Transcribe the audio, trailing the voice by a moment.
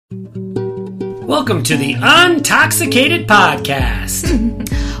Welcome to the Untoxicated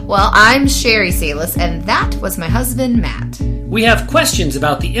Podcast. Well, I'm Sherry Salis, and that was my husband, Matt. We have questions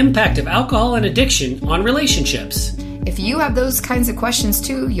about the impact of alcohol and addiction on relationships. If you have those kinds of questions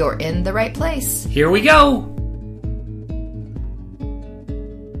too, you're in the right place. Here we go.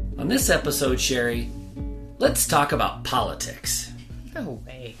 On this episode, Sherry, let's talk about politics. No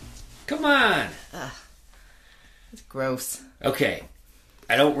way. Come on. It's gross. Okay.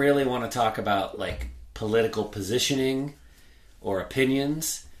 I don't really want to talk about political positioning or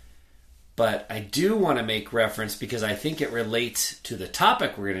opinions, but I do want to make reference, because I think it relates to the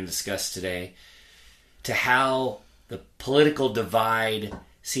topic we're going to discuss today, to how the political divide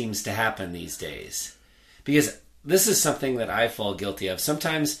seems to happen these days. Because this is something that I fall guilty of.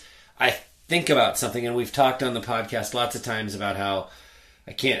 Sometimes I think about something, and we've talked on the podcast lots of times about how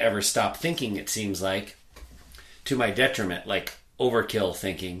I can't ever stop thinking, it seems like, to my detriment, like overkill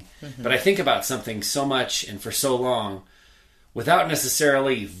thinking. Mm-hmm. But I think about something so much and for so long without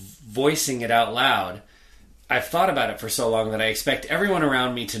necessarily voicing it out loud. I've thought about it for so long that I expect everyone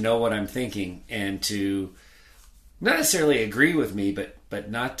around me to know what I'm thinking and to not necessarily agree with me, but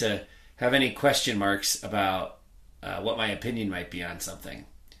not to have any question marks about what my opinion might be on something.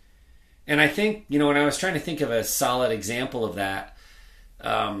 And I think, when I was trying to think of a solid example of that,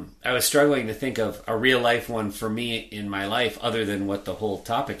 I was struggling to think of a real life one for me in my life other than what the whole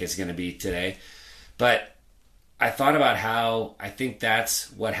topic is going to be today. But I thought about how I think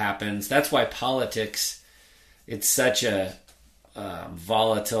that's what happens. That's why politics, it's such a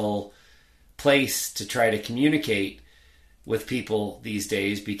volatile place to try to communicate with people these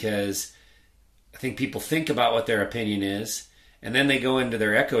days, because I think people think about what their opinion is, and then they go into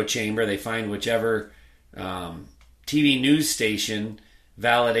their echo chamber. They find whichever TV news station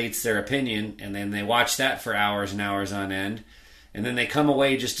validates their opinion, and then they watch that for hours and hours on end, and then they come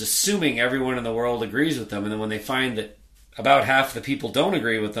away just assuming everyone in the world agrees with them. And then when they find that about half the people don't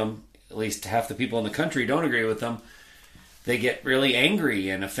agree with them, at least half the people in the country don't agree with them, they get really angry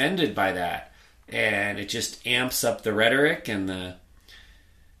and offended by that, and it just amps up the rhetoric and the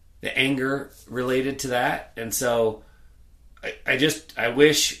anger related to that. And so I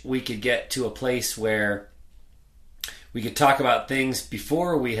wish we could get to a place where we could talk about things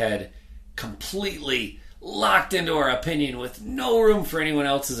before we had completely locked into our opinion with no room for anyone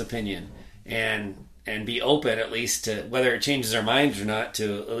else's opinion, and be open, at least to, whether it changes our minds or not,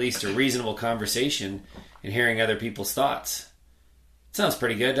 to at least a reasonable conversation and hearing other people's thoughts. Sounds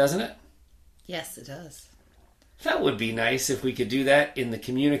pretty good, doesn't it? Yes, it does. That would be nice if we could do that in the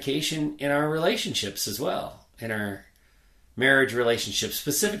communication in our relationships as well, in our marriage relationships,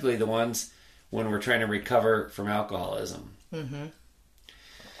 specifically the ones when we're trying to recover from alcoholism. Mm-hmm.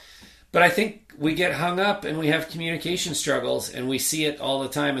 But I think we get hung up and we have communication struggles, and we see it all the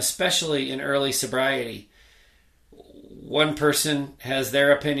time, especially in early sobriety. One person has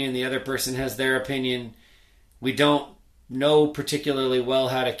their opinion, the other person has their opinion. We don't know particularly well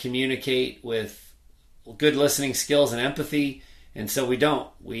how to communicate with good listening skills and empathy, and so we don't.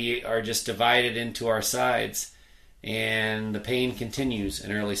 We are just divided into our sides, and the pain continues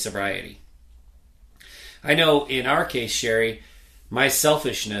in early sobriety. I know in our case, Sherry, my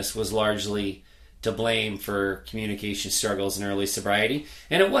selfishness was largely to blame for communication struggles in early sobriety.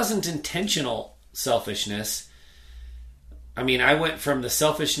 And it wasn't intentional selfishness. I mean, I went from the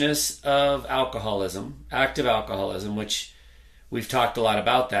selfishness of alcoholism, active alcoholism, which we've talked a lot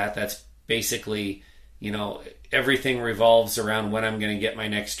about that. That's basically, everything revolves around when I'm going to get my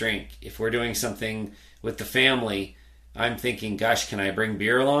next drink. If we're doing something with the family, I'm thinking, gosh, can I bring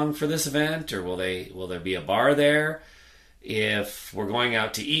beer along for this event? Or will there be a bar there? If we're going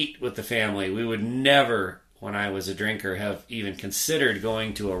out to eat with the family, we would never, when I was a drinker, have even considered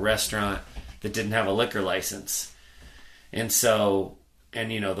going to a restaurant that didn't have a liquor license. And so,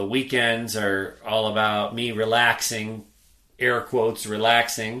 the weekends are all about me relaxing, air quotes,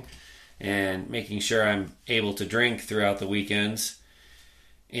 relaxing, and making sure I'm able to drink throughout the weekends.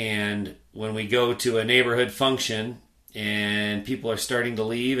 And when we go to a neighborhood function and people are starting to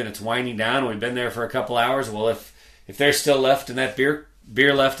leave and it's winding down, we've been there for a couple hours, well, if there's still left in that beer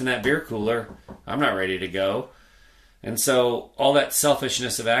left in that beer cooler, I'm not ready to go. And so all that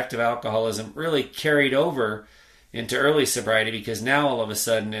selfishness of active alcoholism really carried over into early sobriety, because now all of a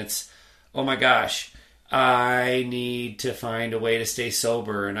sudden it's, oh my gosh, I need to find a way to stay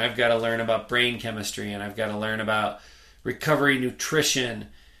sober, and I've got to learn about brain chemistry, and I've got to learn about recovery nutrition,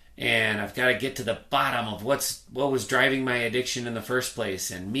 and I've got to get to the bottom of what was driving my addiction in the first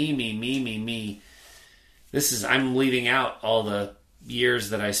place. And me. I'm leaving out all the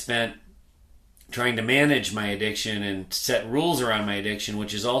years that I spent trying to manage my addiction and set rules around my addiction,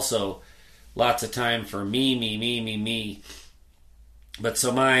 which is also lots of time for me. But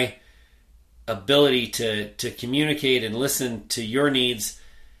so my ability to communicate and listen to your needs,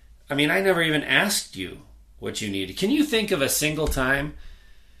 I mean, I never even asked you what you needed. Can you think of a single time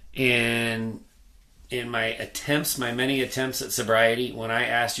in my many attempts at sobriety, when I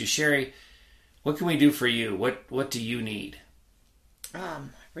asked you, Sherry, what can we do for you? What do you need?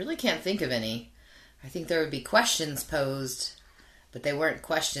 Really can't think of any. I think there would be questions posed, but they weren't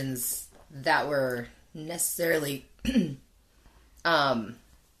questions that were necessarily, for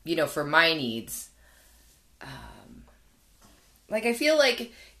my needs. I feel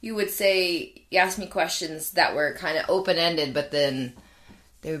like you would say, you asked me questions that were kind of open-ended, but then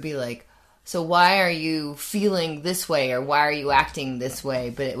they would be like, so why are you feeling this way, or why are you acting this way?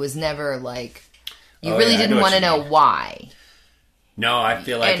 But it was never like, you really didn't want to know why. No, I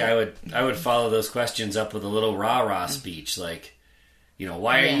feel like I would follow those questions up with a little rah-rah speech, like,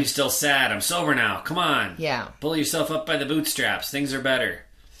 why are you still sad? I'm sober now. Come on. Yeah. Pull yourself up by the bootstraps. Things are better.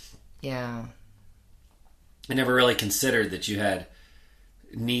 Yeah. I never really considered that you had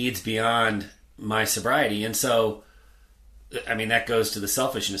needs beyond my sobriety. And so, I mean, that goes to the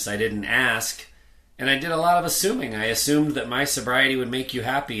selfishness. I didn't ask, and I did a lot of assuming. I assumed that my sobriety would make you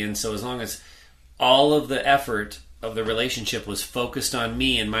happy, and so as long as all of the effort of the relationship was focused on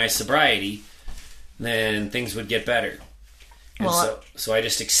me and my sobriety, then things would get better. And so I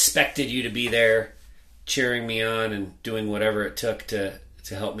just expected you to be there cheering me on and doing whatever it took to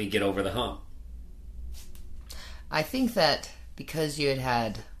help me get over the hump. I think that because you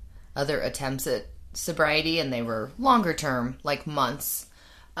had other attempts at sobriety and they were longer term, like months,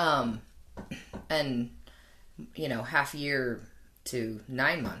 and half a year to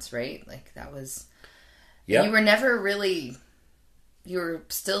 9 months, right? Like that was, yeah. You were never really, you were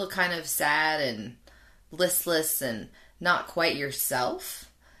still kind of sad and listless and not quite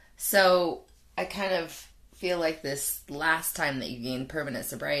yourself. So I kind of feel like this last time that you gained permanent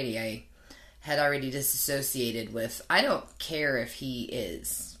sobriety, I had already disassociated with, I don't care if he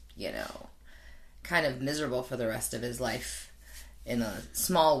is, kind of miserable for the rest of his life in a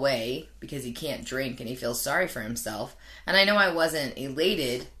small way because he can't drink and he feels sorry for himself. And I know I wasn't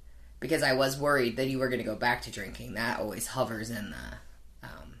elated because I was worried that you were going to go back to drinking. That always hovers in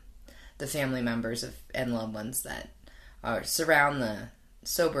the family members and loved ones that surround the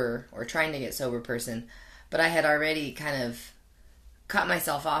sober or trying to get sober person. But I had already kind of cut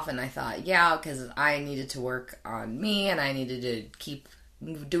myself off, and I thought, yeah, because I needed to work on me and I needed to keep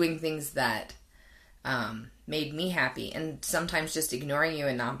doing things that made me happy. And sometimes just ignoring you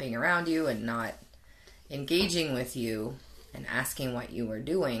and not being around you and not engaging with you and asking what you were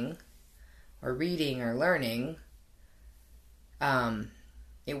doing or reading or learning,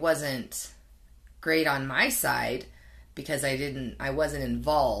 it wasn't great on my side because I wasn't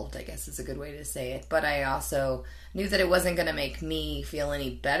involved, I guess is a good way to say it. But I also knew that it wasn't going to make me feel any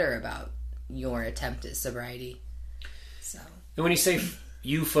better about your attempt at sobriety. So. And when you say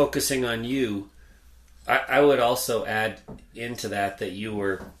you focusing on you, I would also add into that you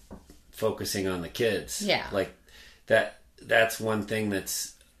were focusing on the kids. Yeah. Like that's one thing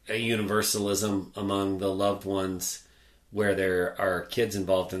that's a universalism among the loved ones where there are kids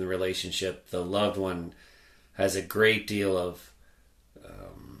involved in the relationship. The loved one has a great deal of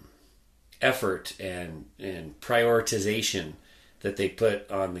effort and prioritization that they put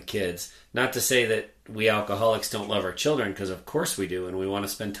on the kids. Not to say that we alcoholics don't love our children, because of course we do, and we want to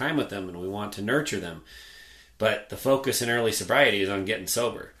spend time with them and we want to nurture them. But the focus in early sobriety is on getting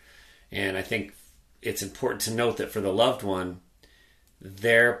sober. And I think it's important to note that for the loved one,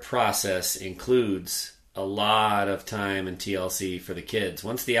 their process includes a lot of time and TLC for the kids.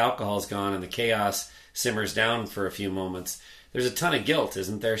 Once the alcohol's gone and the chaos simmers down for a few moments, there's a ton of guilt,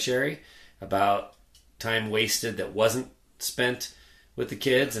 isn't there, Sherry, about time wasted that wasn't spent with the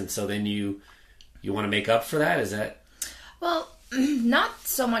kids, and so then you want to make up for that? Is that? Well, not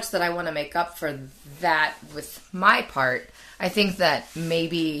so much that I want to make up for that with my part. I think that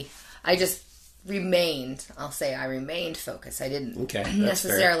maybe I just remained focused. I didn't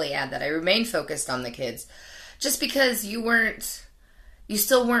necessarily add that. I remained focused on the kids just because you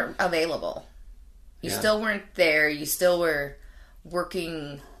still weren't available. You still weren't there. You still were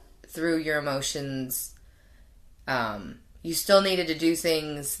working through your emotions. You still needed to do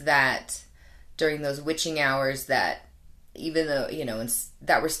things that during those witching hours that even though,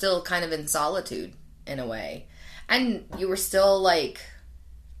 that were still kind of in solitude in a way. And you were still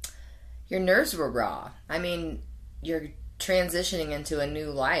your nerves were raw. I mean, you're transitioning into a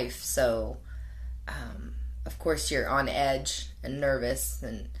new life. So, of course you're on edge and nervous,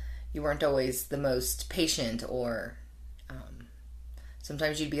 and you weren't always the most patient so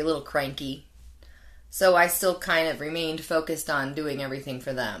Sometimes you'd be a little cranky. So I still kind of remained focused on doing everything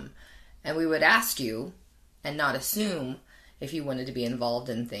for them. And we would ask you, and not assume, if you wanted to be involved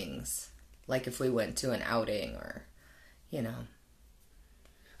in things. Like if we went to an outing or, you know.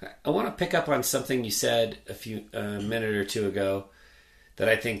 I want to pick up on something you said a minute or two ago that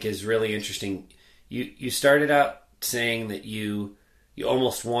I think is really interesting. You started out saying that you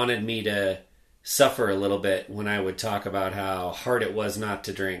almost wanted me to suffer a little bit when I would talk about how hard it was not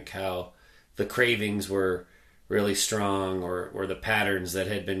to drink, how the cravings were really strong, or the patterns that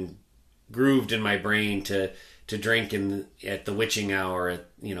had been grooved in my brain to drink at the witching hour,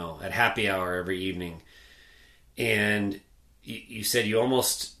 at happy hour every evening. And you said you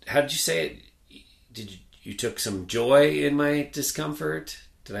almost, how did you say it? You took some joy in my discomfort?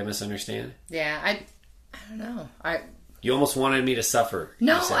 Did I misunderstand? Yeah, I don't know. You almost wanted me to suffer.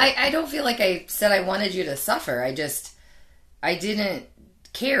 No, I don't feel like I said I wanted you to suffer. I didn't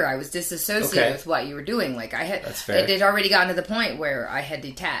care. I was disassociated with what you were doing. Like That's fair. It had already gotten to the point where I had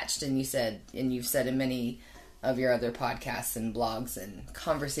detached, and you've said in many of your other podcasts and blogs and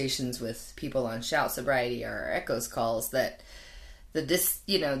conversations with people on Shout Sobriety or Echoes calls that the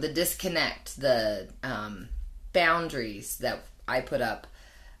disconnect, the boundaries that I put up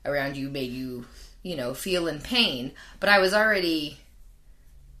around you made you, feel in pain. But I was already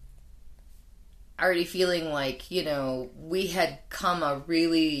feeling like, we had come a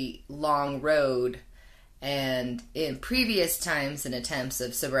really long road, and in previous times and attempts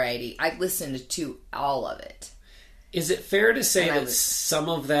of sobriety, I listened to all of it. Is it fair to say that some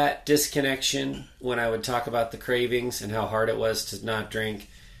of that disconnection, when I would talk about the cravings and how hard it was to not drink,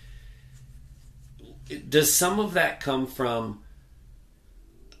 does some of that come from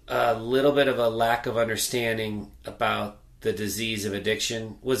a little bit of a lack of understanding about the disease of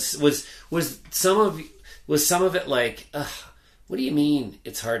addiction? Was some of it like, what do you mean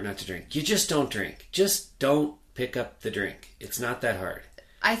it's hard not to drink? You just don't drink. Just don't pick up the drink. It's not that hard.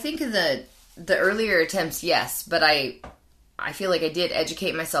 I think the earlier attempts, yes, but I feel like I did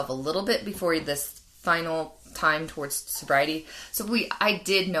educate myself a little bit before this final time towards sobriety. So I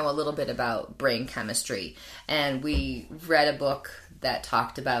did know a little bit about brain chemistry, and we read a book that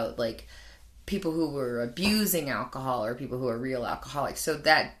talked about like people who were abusing alcohol or people who are real alcoholics. So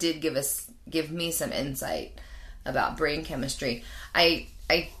that did give me some insight about brain chemistry. I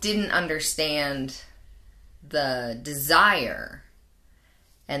didn't understand the desire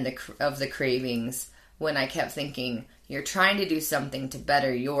and of the cravings when I kept thinking, you're trying to do something to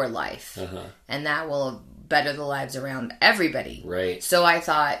better your life, and that will better the lives around everybody. Right. So I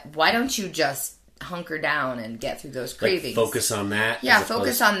thought, why don't you just hunker down and get through those cravings? Like focus on that? Yeah,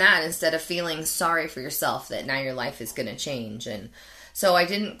 focus on that instead of feeling sorry for yourself that now your life is going to change. And so I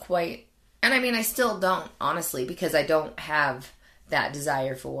didn't quite, and I mean, I still don't, honestly, because I don't have that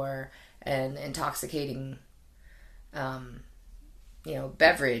desire for an intoxicating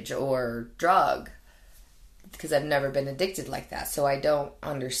beverage or drug, because I've never been addicted like that. So I don't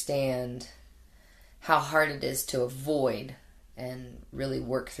understand how hard it is to avoid and really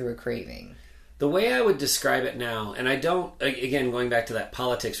work through a craving. The way I would describe it now, and I don't, again, going back to that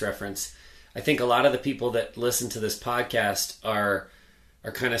politics reference, I think a lot of the people that listen to this podcast are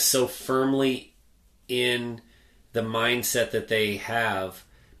kind of so firmly in the mindset that they have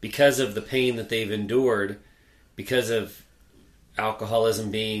because of the pain that they've endured, because of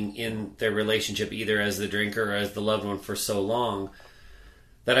alcoholism being in their relationship either as the drinker or as the loved one for so long,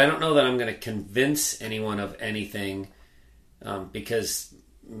 that I don't know that I'm going to convince anyone of anything, because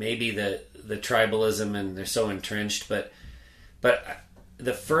maybe the tribalism and they're so entrenched, but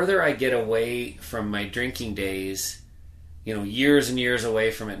the further I get away from my drinking days, years and years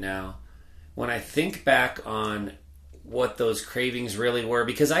away from it now, when I think back on what those cravings really were,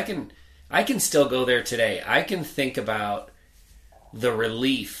 because I can still go there today. I can think about the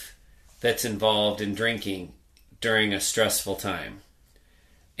relief that's involved in drinking during a stressful time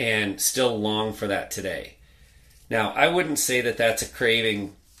and still long for that today. Now, I wouldn't say that that's a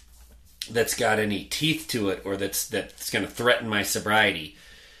craving that's got any teeth to it or that's going to threaten my sobriety.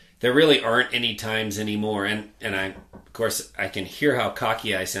 There really aren't any times anymore, and of course I can hear how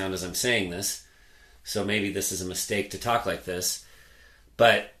cocky I sound as I'm saying this, so maybe this is a mistake to talk like this,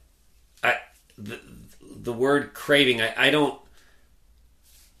 but the word craving, I don't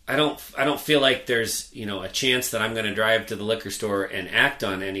feel like there's a chance that I'm going to drive to the liquor store and act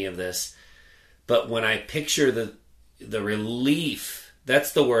on any of this. But when I picture the relief,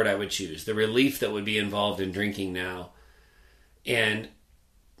 that's the word I would choose. The relief that would be involved in drinking now, and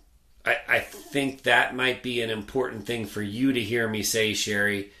I think that might be an important thing for you to hear me say,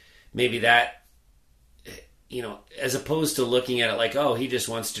 Sherry. Maybe that as opposed to looking at it like, oh, he just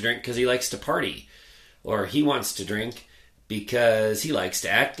wants to drink because he likes to party, or he wants to drink because he likes to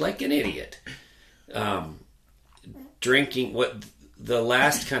act like an idiot. Drinking, what the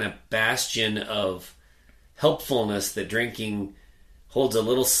last kind of bastion of helpfulness that drinking holds a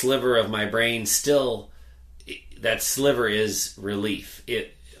little sliver of my brain still, that sliver is relief.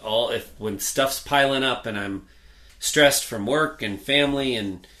 When stuff's piling up and I'm stressed from work and family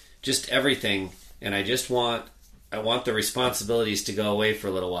and just everything, and I want the responsibilities to go away for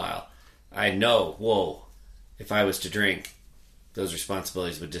a little while. I know, whoa, if I was to drink, those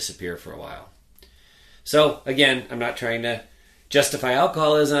responsibilities would disappear for a while. So, again, I'm not trying to justify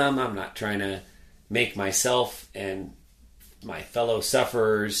alcoholism. I'm not trying to make myself and my fellow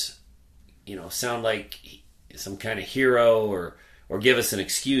sufferers, sound like some kind of hero or give us an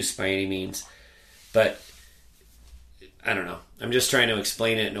excuse by any means. But, I don't know. I'm just trying to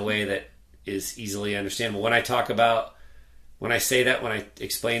explain it in a way that is easily understandable. When I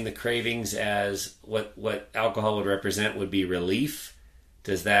explain the cravings as what alcohol would represent would be relief,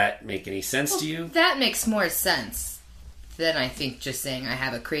 does that make any sense to you? That makes more sense than I think just saying I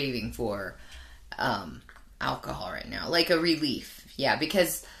have a craving for alcohol right now. Like a relief. Yeah,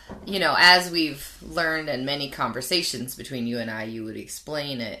 because, as we've learned in many conversations between you and I, you would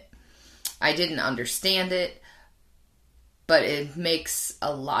explain it. I didn't understand it, but it makes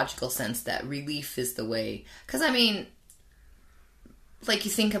a logical sense that relief is the way. Because, like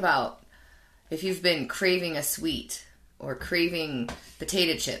you think about if you've been craving a sweet or craving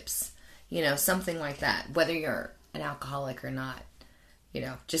potato chips, something like that, whether you're an alcoholic or not,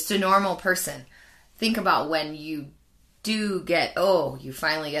 just a normal person. Think about when you do you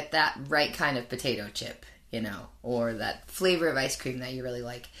finally get that right kind of potato chip, or that flavor of ice cream that you really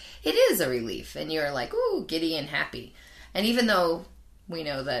like. It is a relief, and you're like, ooh, giddy and happy. And even though we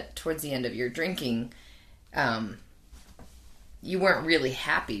know that towards the end of your drinking, you weren't really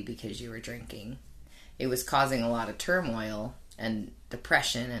happy because you were drinking. It was causing a lot of turmoil and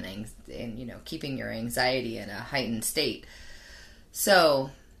depression and keeping your anxiety in a heightened state. So,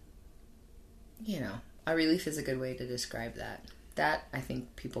 a relief is a good way to describe that. That, I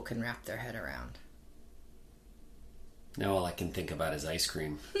think, people can wrap their head around. Now all I can think about is ice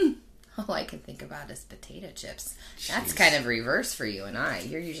cream. All I can think about is potato chips. Jeez. That's kind of reverse for you and I.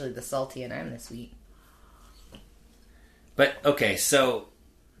 You're usually the salty and I'm the sweet. But, okay, so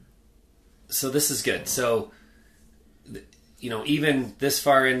this is good. So, even this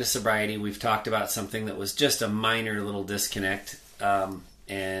far into sobriety, we've talked about something that was just a minor little disconnect.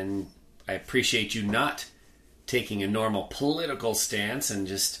 And I appreciate you not taking a normal political stance and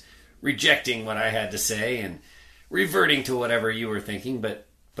just rejecting what I had to say and reverting to whatever you were thinking, but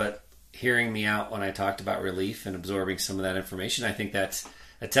hearing me out when I talked about relief and absorbing some of that information. I think that's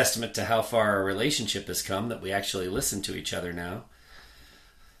a testament to how far our relationship has come, that we actually listen to each other now.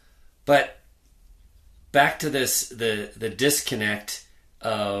 But back to this, the disconnect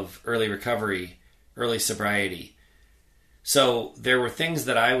of early recovery, early sobriety. So there were things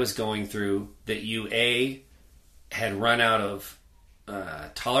that I was going through that you, had run out of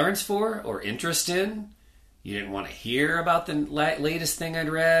tolerance for or interest in. You didn't want to hear about the latest thing I'd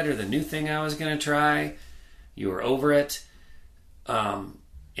read or the new thing I was going to try. You were over it.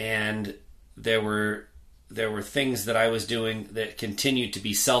 And there were things that I was doing that continued to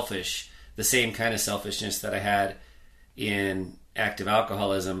be selfish, the same kind of selfishness that I had in active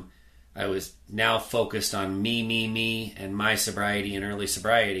alcoholism. I was now focused on me, and my sobriety and early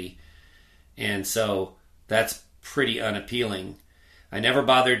sobriety. And so that's pretty unappealing. I never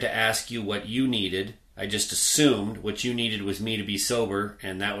bothered to ask you what you needed. I just assumed what you needed was me to be sober,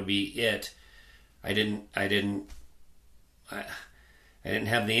 and that would be it. I didn't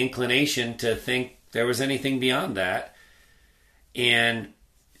have the inclination to think there was anything beyond that. And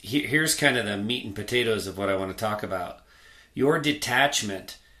here's kind of the meat and potatoes of what I want to talk about. Your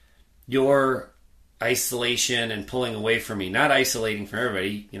detachment, your isolation and pulling away from me, not isolating from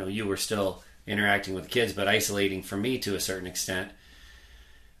everybody. You were still interacting with kids, but isolating from me to a certain extent.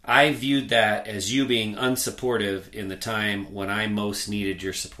 I viewed that as you being unsupportive in the time when I most needed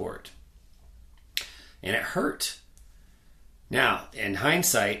your support. And it hurt. Now, in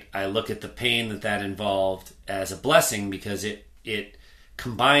hindsight, I look at the pain that involved as a blessing, because it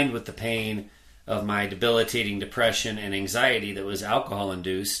combined with the pain of my debilitating depression and anxiety that was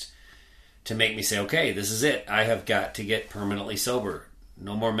alcohol-induced to make me say, okay, this is it. I have got to get permanently sober.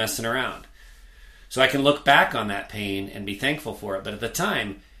 No more messing around. So I can look back on that pain and be thankful for it. But at the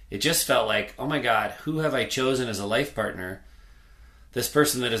time, it just felt like, oh my God, who have I chosen as a life partner? This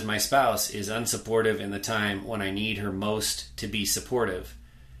person that is my spouse is unsupportive in the time when I need her most to be supportive.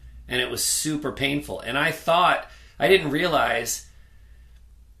 and it was super painful. And I didn't realize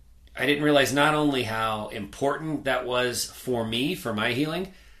not only how important that was for me, for my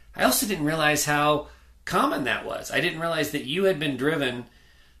healing, I also didn't realize how common that was. I didn't realize that you had been driven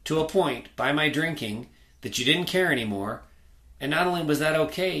to a point by my drinking that you didn't care anymore. And not only was that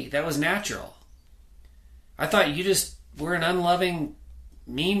okay, that was natural. I thought you just were an unloving,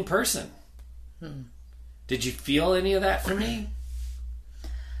 mean person. Did you feel any of that from me?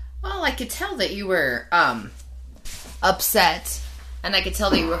 Well, I could tell that you were upset, and I could tell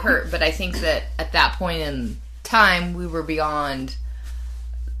that you were hurt, but I think that at that point in time, we were beyond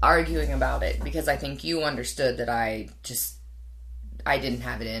arguing about it, because I think you understood that I didn't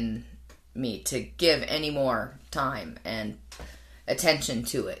have it in me to give any more time and attention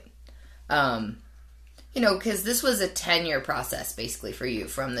to it. Because this was a 10-year process, basically, for you,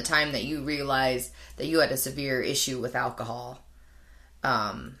 from the time that you realized that you had a severe issue with alcohol.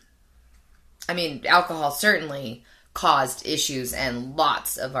 Alcohol certainly caused issues and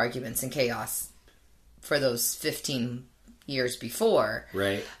lots of arguments and chaos for those 15 years before.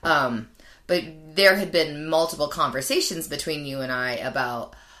 Right. But there had been multiple conversations between you and I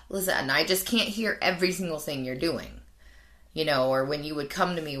about, listen, I just can't hear every single thing you're doing. Or when you would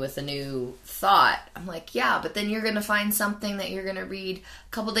come to me with a new thought, I'm like, yeah, but then you're going to find something that you're going to read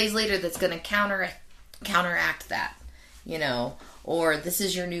a couple days later that's going to counteract that, or this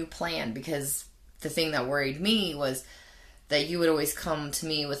is your new plan. Because the thing that worried me was that you would always come to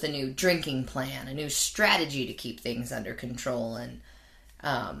me with a new drinking plan, a new strategy to keep things under control. And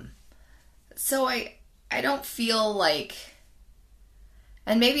so I don't feel like...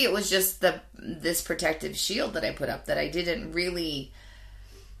 And maybe it was just this protective shield that I put up, that I didn't really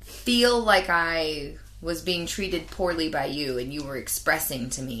feel like I was being treated poorly by you, and you were expressing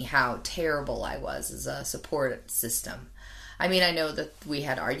to me how terrible I was as a support system. I know that we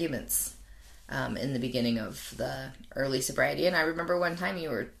had arguments in the beginning of the early sobriety, and I remember one time you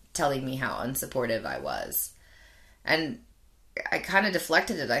were telling me how unsupportive I was. And I kind of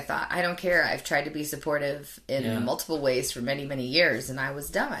deflected it. I thought, I don't care. I've tried to be supportive in multiple ways for many, many years, and I was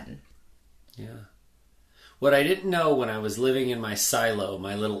done. Yeah. What I didn't know when I was living in my silo,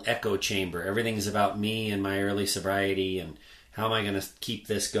 my little echo chamber, everything's about me and my early sobriety and how am I going to keep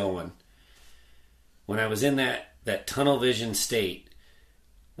this going. When I was in that tunnel vision state,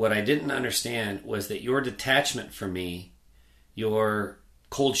 what I didn't understand was that your detachment from me, your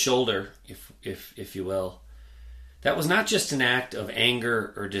cold shoulder, if you will, that was not just an act of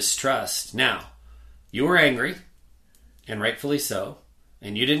anger or distrust. Now, you were angry, and rightfully so,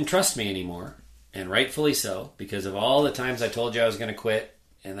 and you didn't trust me anymore, and rightfully so, because of all the times I told you I was going to quit,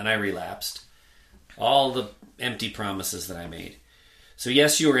 and then I relapsed. All the empty promises that I made. So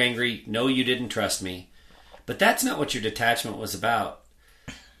yes, you were angry. No, you didn't trust me. But that's not what your detachment was about.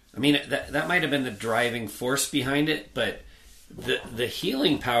 That might have been the driving force behind it, but the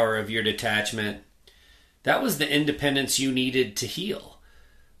healing power of your detachment, that was the independence you needed to heal.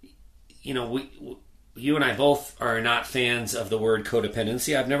 You and I both are not fans of the word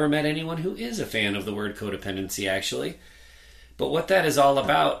codependency. I've never met anyone who is a fan of the word codependency, actually. But what that is all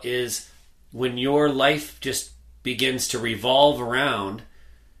about is when your life just begins to revolve around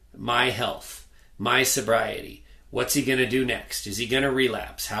my health, my sobriety. What's he going to do next? Is he going to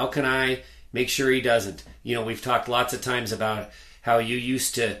relapse? How can I make sure he doesn't? We've talked lots of times about how you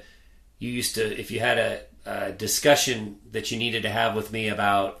used to, if you had a discussion that you needed to have with me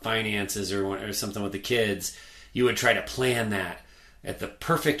about finances or something with the kids, you would try to plan that at the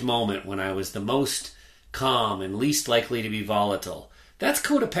perfect moment when I was the most calm and least likely to be volatile. That's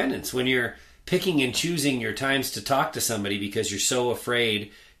codependence, when you're picking and choosing your times to talk to somebody because you're so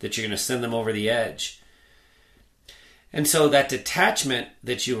afraid that you're going to send them over the edge. And so that detachment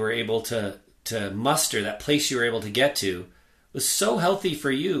that you were able to muster, that place you were able to get to, was so healthy for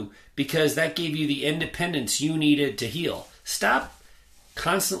you because that gave you the independence you needed to heal. Stop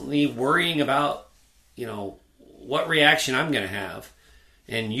constantly worrying about, what reaction I'm going to have,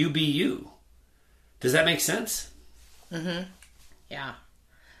 and you be you. Does that make sense? Mm-hmm. Yeah.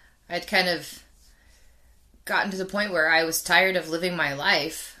 I'd kind of gotten to the point where I was tired of living my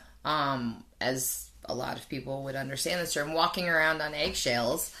life, as a lot of people would understand this term, walking around on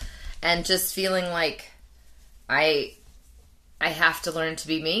eggshells and just feeling like I have to learn to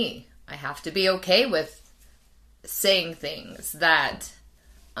be me. I have to be okay with saying things that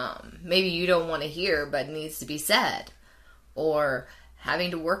maybe you don't want to hear but needs to be said, or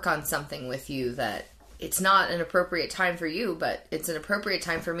having to work on something with you that it's not an appropriate time for you, but it's an appropriate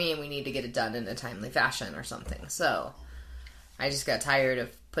time for me and we need to get it done in a timely fashion or something. So I just got tired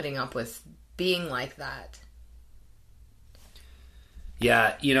of putting up with being like that.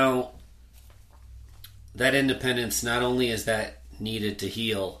 Yeah, that independence, not only is that needed to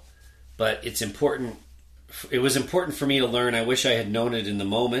heal, but it's important. It was important for me to learn. I wish I had known it in the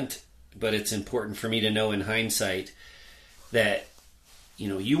moment, but it's important for me to know in hindsight that,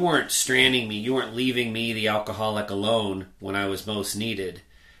 you weren't stranding me. You weren't leaving me, the alcoholic, alone when I was most needed.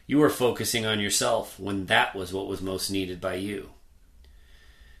 You were focusing on yourself when that was what was most needed by you.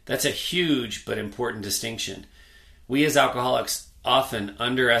 That's a huge but important distinction. We as alcoholics often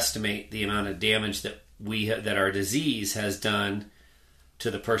underestimate the amount of damage that our disease has done to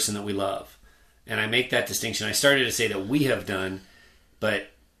the person that we love. And I make that distinction. I started to say that we have done,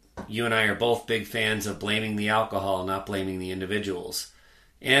 but you and I are both big fans of blaming the alcohol, not blaming the individuals.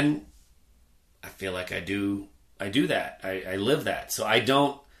 And I feel like I do that. I live that. So I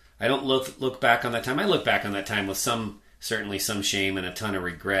don't look back on that time. I look back on that time with certainly some shame and a ton of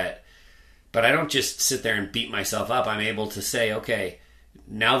regret. But I don't just sit there and beat myself up. I'm able to say, okay,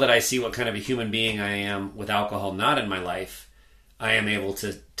 now that I see what kind of a human being I am with alcohol not in my life, I am able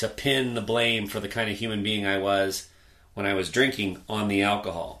to pin the blame for the kind of human being I was when I was drinking on the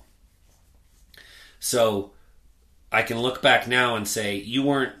alcohol. So I can look back now and say, you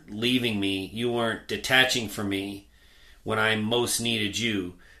weren't leaving me, you weren't detaching from me when I most needed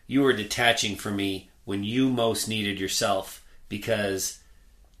you. You were detaching from me when you most needed yourself, because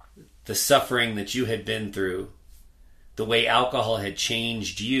the suffering that you had been through, the way alcohol had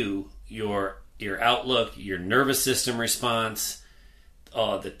changed you, your outlook, your nervous system response,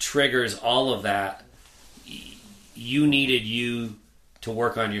 the triggers, all of that, you needed you to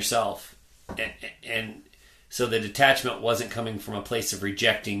work on yourself. And so the detachment wasn't coming from a place of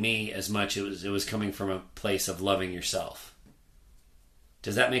rejecting me as much. It was coming from a place of loving yourself.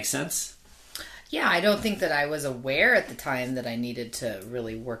 Does that make sense? Yeah, I don't think that I was aware at the time that I needed to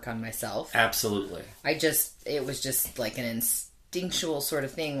really work on myself. Absolutely. It was just like an instinctual sort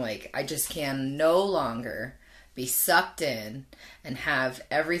of thing. Like, I just can no longer be sucked in and have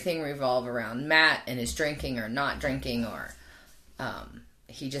everything revolve around Matt and his drinking or not drinking, or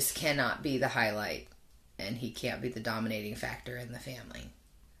he just cannot be the highlight and he can't be the dominating factor in the family.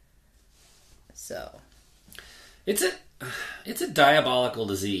 So it's a diabolical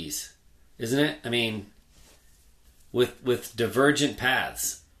disease, isn't it? I mean, with divergent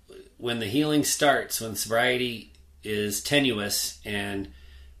paths. When the healing starts, when sobriety is tenuous and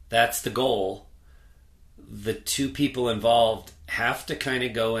that's the goal, the two people involved have to kind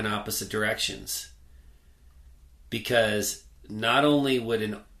of go in opposite directions. Because not only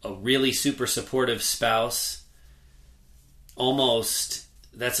would a really super supportive spouse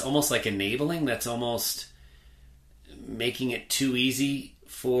that's almost like enabling, that's almost making it too easy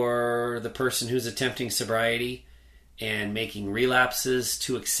for the person who's attempting sobriety and making relapses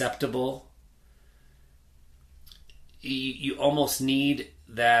too acceptable. You almost need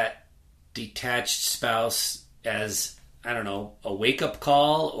that detached spouse as, I don't know, a wake-up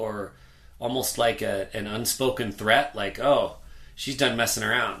call, or almost like an unspoken threat, like, oh, she's done messing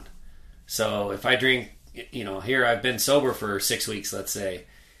around. So if I drink, here I've been sober for 6 weeks, let's say.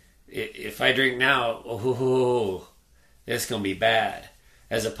 If I drink now, it's going to be bad.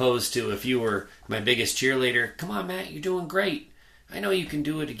 As opposed to if you were my biggest cheerleader, come on, Matt, you're doing great. I know you can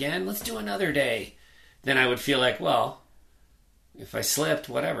do it again. Let's do another day. Then I would feel like, well, if I slipped,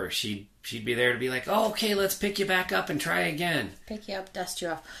 whatever, she'd be there to be like, oh, okay, let's pick you back up and try again. Pick you up, dust you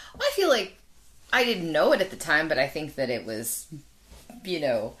off. Well, I feel like I didn't know it at the time, but I think that it was,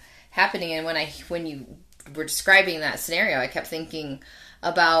 happening. And when you were describing that scenario, I kept thinking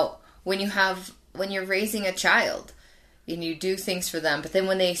about when you're raising a child and you do things for them, but then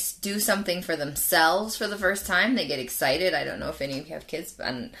when they do something for themselves for the first time, they get excited. I don't know if any of you have kids,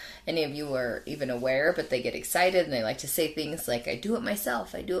 and any of you are even aware, but they get excited and they like to say things like, I do it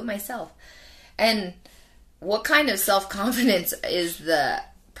myself. And what kind of self-confidence is the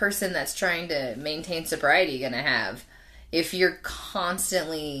person that's trying to maintain sobriety going to have if you're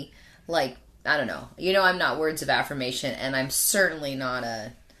constantly like, I don't know, I'm not words of affirmation, and I'm certainly not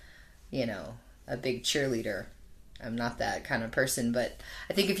a big cheerleader. I'm not that kind of person, but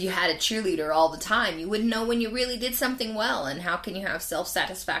I think if you had a cheerleader all the time, you wouldn't know when you really did something well, and how can you have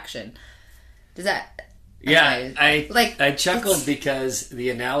self-satisfaction? Does that... Yeah, I chuckled because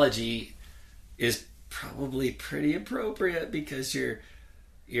the analogy is probably pretty appropriate, because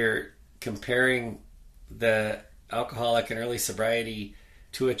you're comparing the alcoholic in early sobriety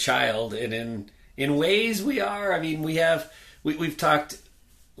to a child, and in ways we are. I mean, we've talked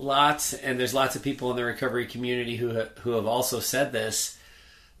lots, and there's lots of people in the recovery community who have also said this,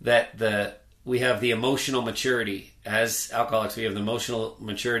 that we have the emotional maturity as alcoholics. We have the emotional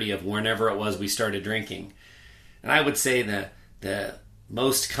maturity of whenever it was we started drinking, and I would say the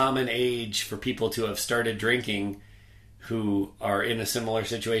most common age for people to have started drinking who are in a similar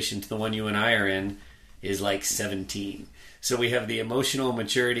situation to the one you and I are in is like 17. So we have the emotional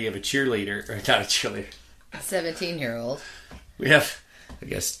maturity of a cheerleader, or not a cheerleader. 17-year-old. We have, I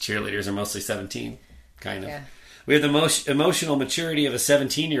guess cheerleaders are mostly 17, kind of. Yeah. We have the most emotional maturity of a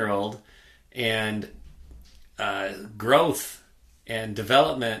 17-year-old, and growth and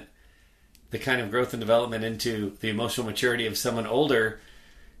development, the kind of growth and development into the emotional maturity of someone older.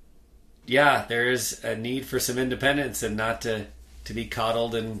 Yeah, there is a need for some independence and not to be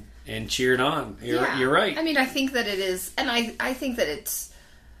coddled and cheered on. You're right. I mean, I think that it is, and I think that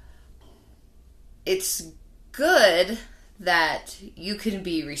it's good that you can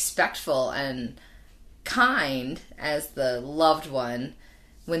be respectful and kind as the loved one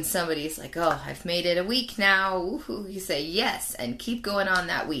when somebody's like, oh, I've made it a week now. Woo-hoo. You say yes and keep going on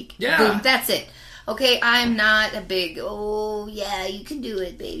that week. Yeah. Boom, that's it. Okay, I'm not a big, oh, yeah, you can do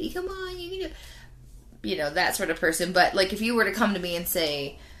it, baby. Come on, you can do it. You know, that sort of person. But, like, if you were to come to me and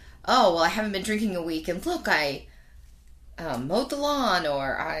say, oh, well, I haven't been drinking a week, and look, I mowed the lawn,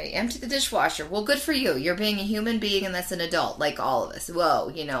 or I emptied the dishwasher. Well, good for you. You're being a human being, and that's an adult, like all of us. Whoa,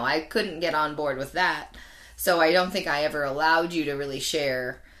 you know, I couldn't get on board with that. So I don't think I ever allowed you to really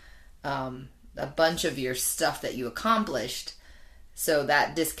share a bunch of your stuff that you accomplished. So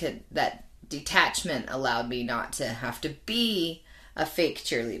that detachment allowed me not to have to be a fake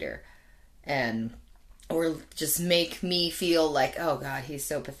cheerleader or just make me feel like, oh God, he's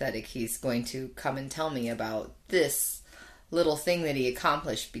so pathetic. He's going to come and tell me about this little thing that he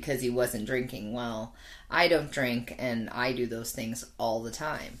accomplished because he wasn't drinking. Well, I don't drink and I do those things all the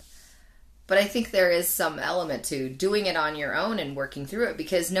time. But I think there is some element to doing it on your own and working through it,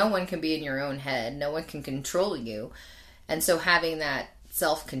 because no one can be in your own head. No one can control you. And so having that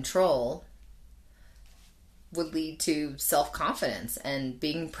self-control would lead to self-confidence and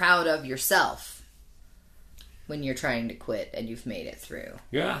being proud of yourself when you're trying to quit and you've made it through.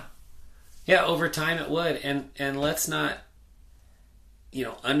 Yeah. Yeah, over time it would. And let's not,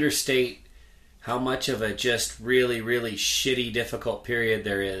 understate how much of a just really, really shitty, difficult period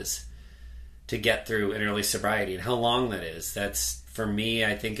there is to get through in early sobriety, and how long that is. That's, for me,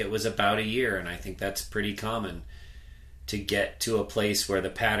 I think it was about a year, and I think that's pretty common to get to a place where the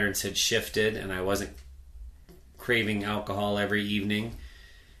patterns had shifted and I wasn't craving alcohol every evening,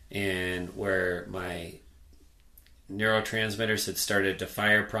 and where my neurotransmitters had started to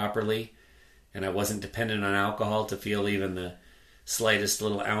fire properly, and I wasn't dependent on alcohol to feel even the slightest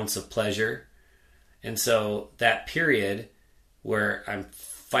little ounce of pleasure. And so that period where I'm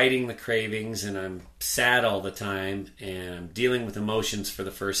fighting the cravings and I'm sad all the time and I'm dealing with emotions for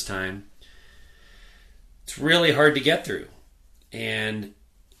the first time, it's really hard to get through. And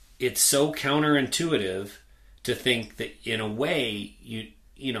it's so counterintuitive to think that, in a way,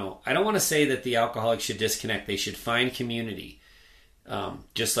 I don't want to say that the alcoholics should disconnect. They should find community.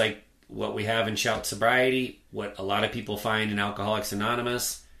 Just like what we have in Shout Sobriety, what a lot of people find in Alcoholics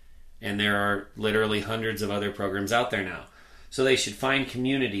Anonymous, and there are literally hundreds of other programs out there now. So they should find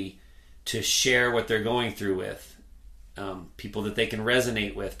community to share what they're going through with, people that they can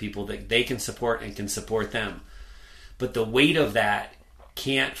resonate with, people that they can support and can support them. But the weight of that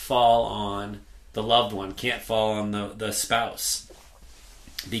can't fall on the loved one, can't fall on the spouse.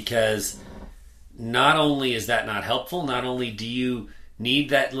 Because not only is that not helpful, not only do you need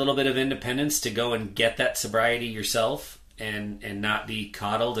that little bit of independence to go and get that sobriety yourself and not be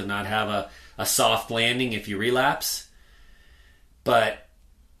coddled and not have a soft landing if you relapse, but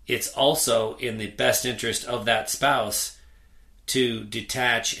it's also in the best interest of that spouse to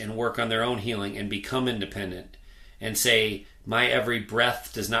detach and work on their own healing and become independent and say, my every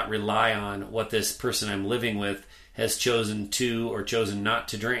breath does not rely on what this person I'm living with has chosen to or chosen not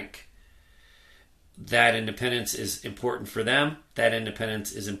to drink. That independence is important for them. That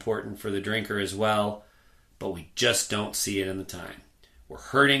independence is important for the drinker as well, but we just don't see it in the time. We're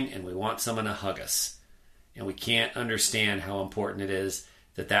hurting and we want someone to hug us. And we can't understand how important it is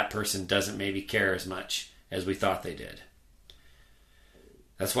that that person doesn't maybe care as much as we thought they did.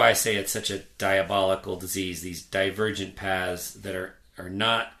 That's why I say it's such a diabolical disease, these divergent paths that are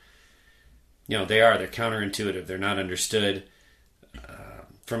not, they're counterintuitive. They're not understood.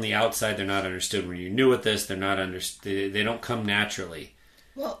 From the outside, they're not understood. When you're new at this, they're not understood. They don't come naturally.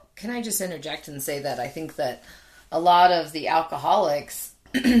 Well, can I just interject and say that I think that a lot of the alcoholics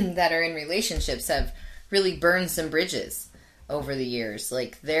that are in relationships have really burned some bridges over the years.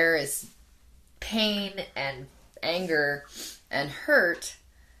 Like, there is pain and anger and hurt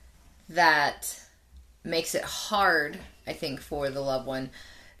that makes it hard, I think, for the loved one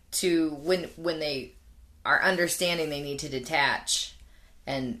to, when they are understanding they need to detach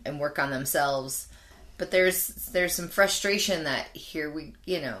and work on themselves. But there's some frustration that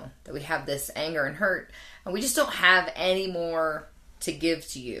that we have this anger and hurt, and we just don't have any more to give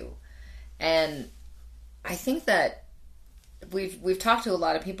to you. And I think that we've talked to a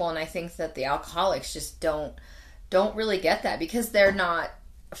lot of people, and I think that the alcoholics just don't really get that, because they're not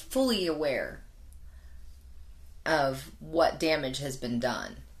fully aware of what damage has been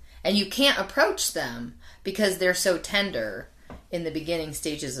done. And you can't approach them because they're so tender in the beginning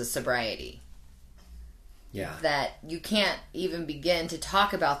stages of sobriety. Yeah. That you can't even begin to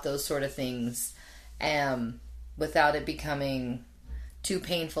talk about those sort of things without it becoming too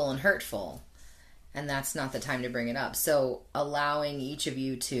painful and hurtful. And that's not the time to bring it up. So allowing each of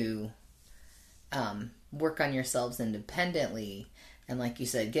you to work on yourselves independently, and like you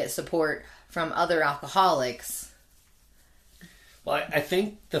said, get support from other alcoholics. Well, I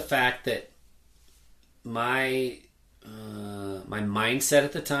think the fact that my mindset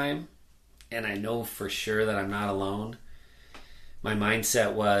at the time, and I know for sure that I'm not alone, my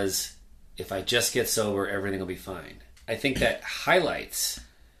mindset was, if I just get sober, everything will be fine. I think that highlights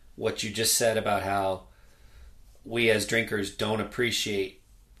what you just said about how we as drinkers don't appreciate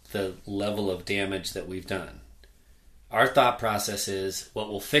the level of damage that we've done. Our thought process is, what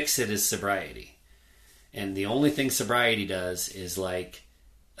will fix it is sobriety. And the only thing sobriety does is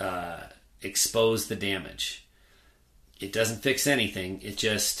expose the damage. It doesn't fix anything. It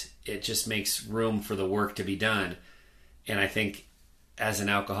just makes room for the work to be done. And I think as an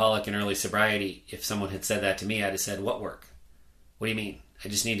alcoholic in early sobriety, if someone had said that to me, I'd have said, what work? What do you mean? I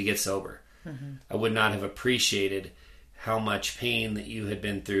just need to get sober. Mm-hmm. I would not have appreciated how much pain that you had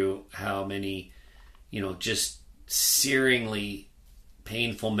been through, how many, just searingly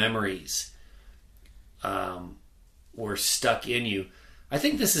painful memories were stuck in you. I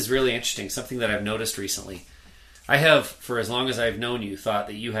think this is really interesting, something that I've noticed recently. I have, for as long as I've known you, thought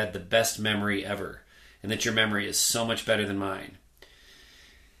that you had the best memory ever, and that your memory is so much better than mine.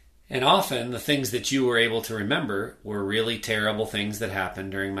 And often the things that you were able to remember were really terrible things that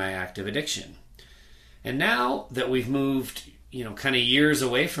happened during my active addiction. And now that we've moved, kind of years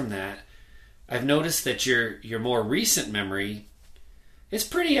away from that, I've noticed that your more recent memory is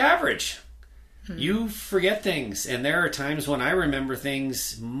pretty average. You forget things, and there are times when I remember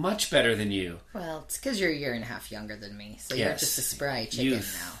things much better than you. Well, it's because you're a year and a half younger than me, so you're just a spry chicken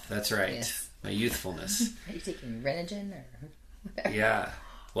Youth. now. That's right. Yes. My youthfulness. Are you taking Renogen or whatever? Yeah.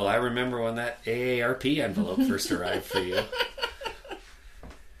 Well, I remember when that AARP envelope first arrived for you.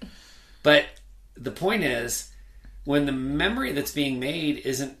 But the point is, when the memory that's being made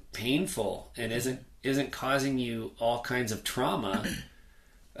isn't painful and isn't causing you all kinds of trauma,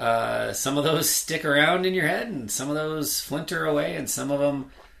 some of those stick around in your head, and some of those flinter away, and some of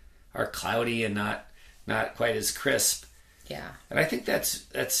them are cloudy and not quite as crisp. Yeah. And I think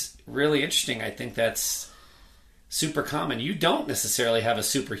that's really interesting. I think that's super common. You don't necessarily have a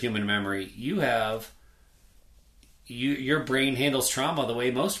superhuman memory. Your brain handles trauma the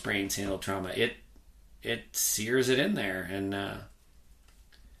way most brains handle trauma. It sears it in there,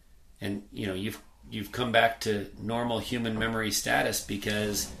 and you've come back to normal human memory status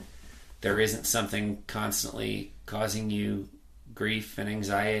because there isn't something constantly causing you grief and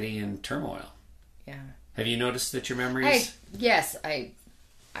anxiety and turmoil. Yeah. Have you noticed that your memories? Yes, I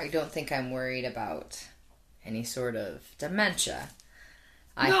don't think I'm worried about any sort of dementia.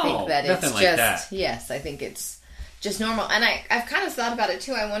 I think that it's just like that. Yes, I think it's just normal. And I've kind of thought about it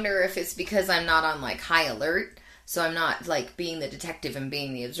too. I wonder if it's because I'm not on high alert. So I'm not being the detective and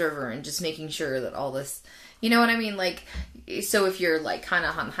being the observer and just making sure that all this, you know what I mean? So if you're kind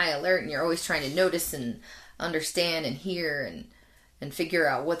of on high alert and you're always trying to notice and understand and hear and figure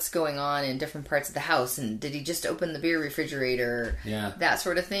out what's going on in different parts of the house, and did he just open the beer refrigerator? Yeah. That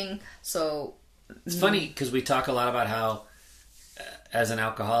sort of thing. So it's funny because we talk a lot about how as an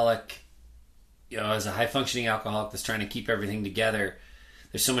alcoholic, as a high functioning alcoholic that's trying to keep everything together,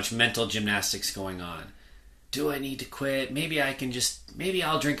 there's so much mental gymnastics going on. Do I need to quit? Maybe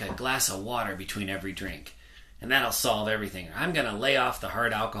I'll drink a glass of water between every drink, and that'll solve everything. I'm going to lay off the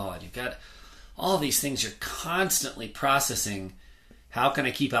hard alcohol. And you've got all these things you're constantly processing. How can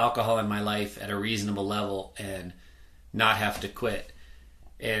I keep alcohol in my life at a reasonable level and not have to quit?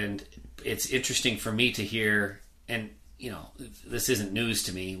 And it's interesting for me to hear, and this isn't news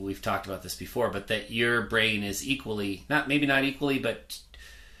to me. We've talked about this before, but that your brain is equally, maybe not equally, but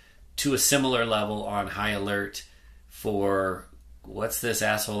to a similar level on high alert for what's this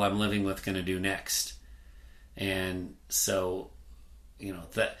asshole I'm living with going to do next. And so,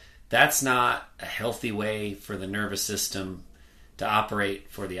 that's not a healthy way for the nervous system to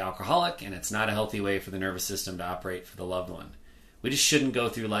operate for the alcoholic, and it's not a healthy way for the nervous system to operate for the loved one. We just shouldn't go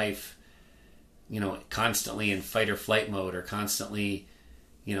through life, constantly in fight or flight mode, or constantly,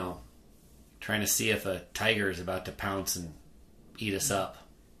 trying to see if a tiger is about to pounce and eat us up.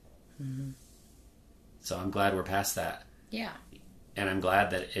 Mm-hmm. So I'm glad we're past that. Yeah. And I'm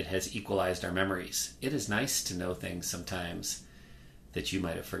glad that it has equalized our memories. It is nice to know things sometimes that you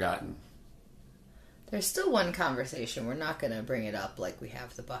might have forgotten. There's still one conversation. We're not going to bring it up like we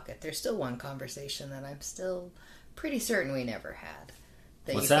have the bucket. There's still one conversation that I'm still pretty certain we never had.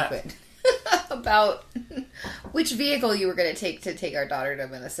 What's that? About which vehicle you were going to take our daughter to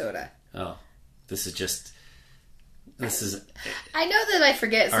Minnesota. Oh, this is... I know that I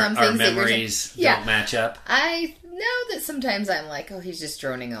forget some things. Our memories don't match up. I know that sometimes I'm like, oh, he's just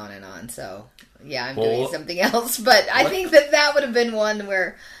droning on and on. So, yeah, I'm doing something else. But I think that would have been one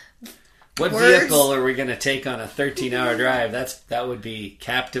where... What vehicle are we going to take on a 13-hour drive? That would be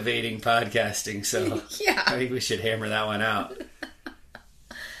captivating podcasting. So yeah. I think we should hammer that one out.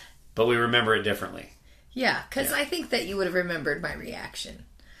 But we remember it differently. Yeah, because I think that you would have remembered my reaction.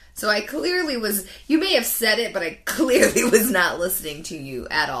 So I clearly was... You may have said it, but I clearly was not listening to you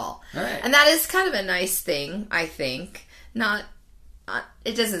at all. All right. And that is kind of a nice thing, I think. Not...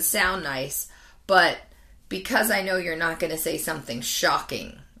 it doesn't sound nice, but because I know you're not going to say something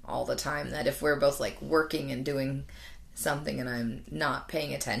shocking all the time, that if we're both like working and doing something and I'm not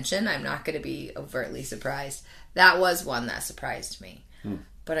paying attention, I'm not going to be overtly surprised. That was one that surprised me.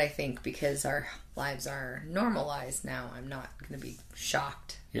 But I think because our lives are normalized now, I'm not going to be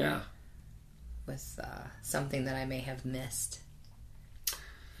shocked. Yeah. With something that I may have missed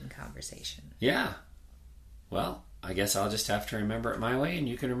in conversation. Yeah. Well, I guess I'll just have to remember it my way and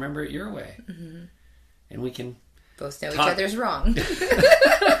you can remember it your way. Mm-hmm. And we can both know each other's wrong.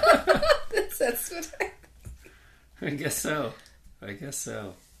 That's what I guess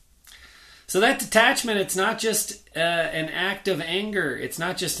so. So that detachment, it's not just an act of anger. It's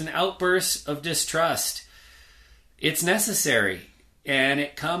not just an outburst of distrust. It's necessary. And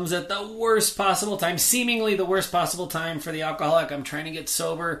it comes at the worst possible time, seemingly the worst possible time for the alcoholic. I'm trying to get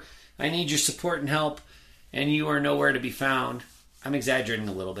sober. I need your support and help. And you are nowhere to be found. I'm exaggerating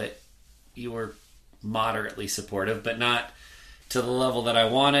a little bit. You were moderately supportive, but not to the level that I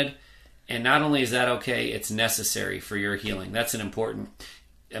wanted. And not only is that okay, it's necessary for your healing. That's an important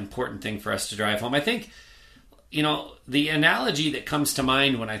thing for us to drive home. I think, the analogy that comes to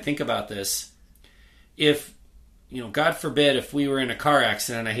mind when I think about this, if, God forbid, if we were in a car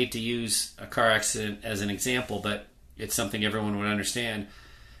accident, I hate to use a car accident as an example, but it's something everyone would understand.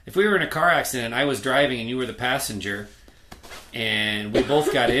 If we were in a car accident, I was driving and you were the passenger, and we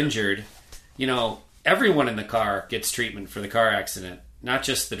both got injured, everyone in the car gets treatment for the car accident, not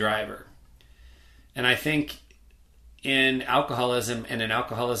just the driver. And I think in alcoholism and in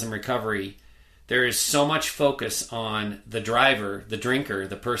alcoholism recovery, there is so much focus on the driver, the drinker,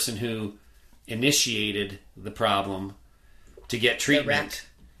 the person who initiated the problem to get treatment,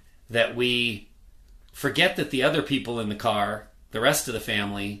 that we forget that the other people in the car, the rest of the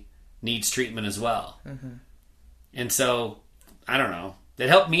family, needs treatment as well. Mm-hmm. And so, I don't know, that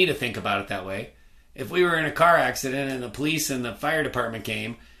helped me to think about it that way. If we were in a car accident and the police and the fire department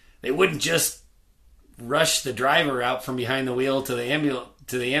came, they wouldn't just rush the driver out from behind the wheel to the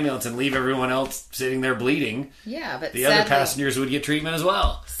ambulance and leave everyone else sitting there bleeding. Yeah, but the other passengers would get treatment as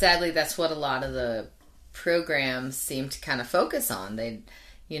well. Sadly, that's what a lot of the programs seem to kind of focus on. The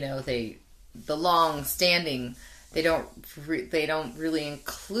long standing, they don't really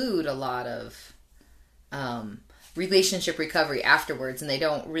include a lot of relationship recovery afterwards, and they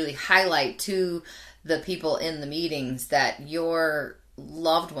don't really highlight to the people in the meetings that your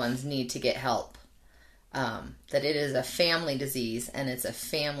loved ones need to get help. That it is a family disease and it's a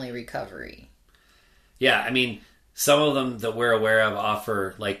family recovery. Yeah, I mean, some of them that we're aware of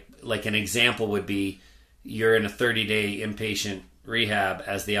offer, like an example would be, you're in a 30-day inpatient rehab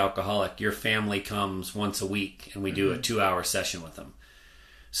as the alcoholic. Your family comes once a week and we do a 2-hour session with them.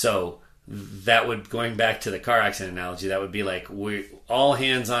 So that would, going back to the car accident analogy, that would be like we all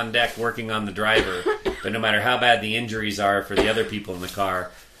hands on deck working on the driver, but no matter how bad the injuries are for the other people in the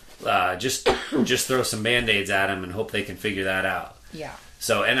car, just throw some Band-Aids at them and hope they can figure that out. Yeah.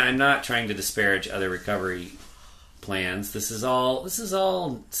 So, and I'm not trying to disparage other recovery plans. This is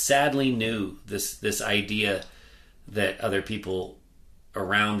all sadly new. This idea that other people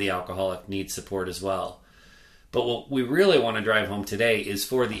around the alcoholic need support as well. But what we really want to drive home today is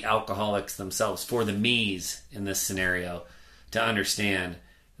for the alcoholics themselves, for the me's in this scenario, to understand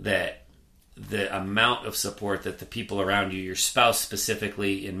that the amount of support that the people around you, your spouse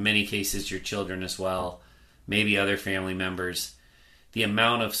specifically, in many cases your children as well, maybe other family members, the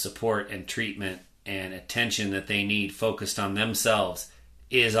amount of support and treatment and attention that they need focused on themselves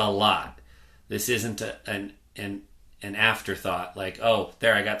is a lot. This isn't an afterthought, like, oh,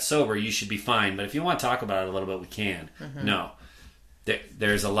 there, I got sober, you should be fine. But if you want to talk about it a little bit, we can. Mm-hmm. No.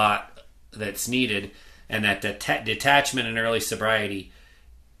 There's a lot that's needed, and that detachment in early sobriety,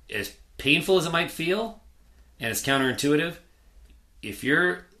 as painful as it might feel, and it's counterintuitive, if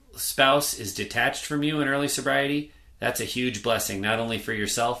your spouse is detached from you in early sobriety, that's a huge blessing, not only for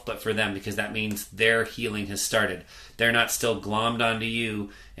yourself, but for them, because that means their healing has started. They're not still glommed onto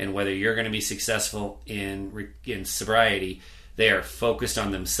you, and whether you're going to be successful in sobriety, they are focused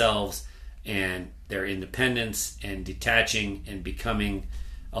on themselves and their independence and detaching and becoming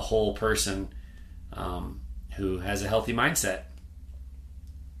a whole person who has a healthy mindset.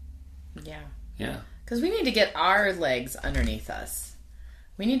 Yeah. Yeah. Because we need to get our legs underneath us.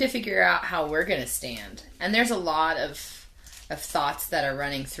 We need to figure out how we're going to stand. And there's a lot of thoughts that are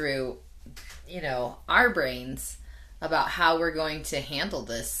running through, our brains about how we're going to handle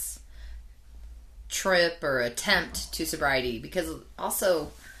this trip or attempt to sobriety. Because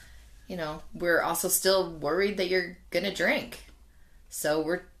also, we're also still worried that you're going to drink. So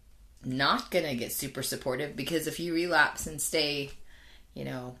we're not going to get super supportive, because if you relapse and stay,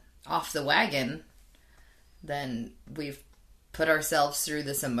 off the wagon, then we've put ourselves through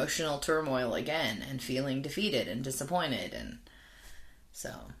this emotional turmoil again and feeling defeated and disappointed. And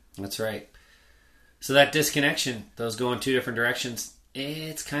so that's right. So that disconnection, those go in two different directions,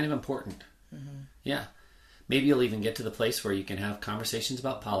 it's kind of important. Mm-hmm. Yeah. Maybe you'll even get to the place where you can have conversations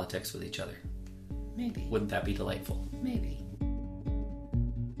about politics with each other. Maybe. Wouldn't that be delightful? Maybe.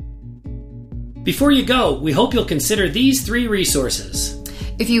 Before you go, we hope you'll consider these 3 resources.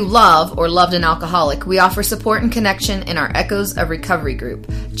 If you love or loved an alcoholic, we offer support and connection in our Echoes of Recovery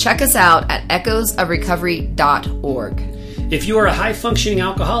group. Check us out at echoesofrecovery.org. If you are a high-functioning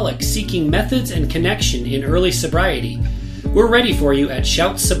alcoholic seeking methods and connection in early sobriety, we're ready for you at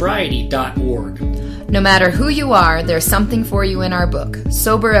shoutsobriety.org. No matter who you are, there's something for you in our book,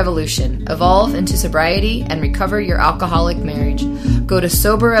 Sober Evolution. Evolve into sobriety and recover your alcoholic marriage. Go to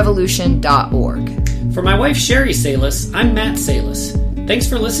soberevolution.org. For my wife, Sherry Salis, I'm Matt Salis. Thanks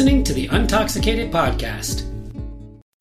for listening to the Untoxicated Podcast.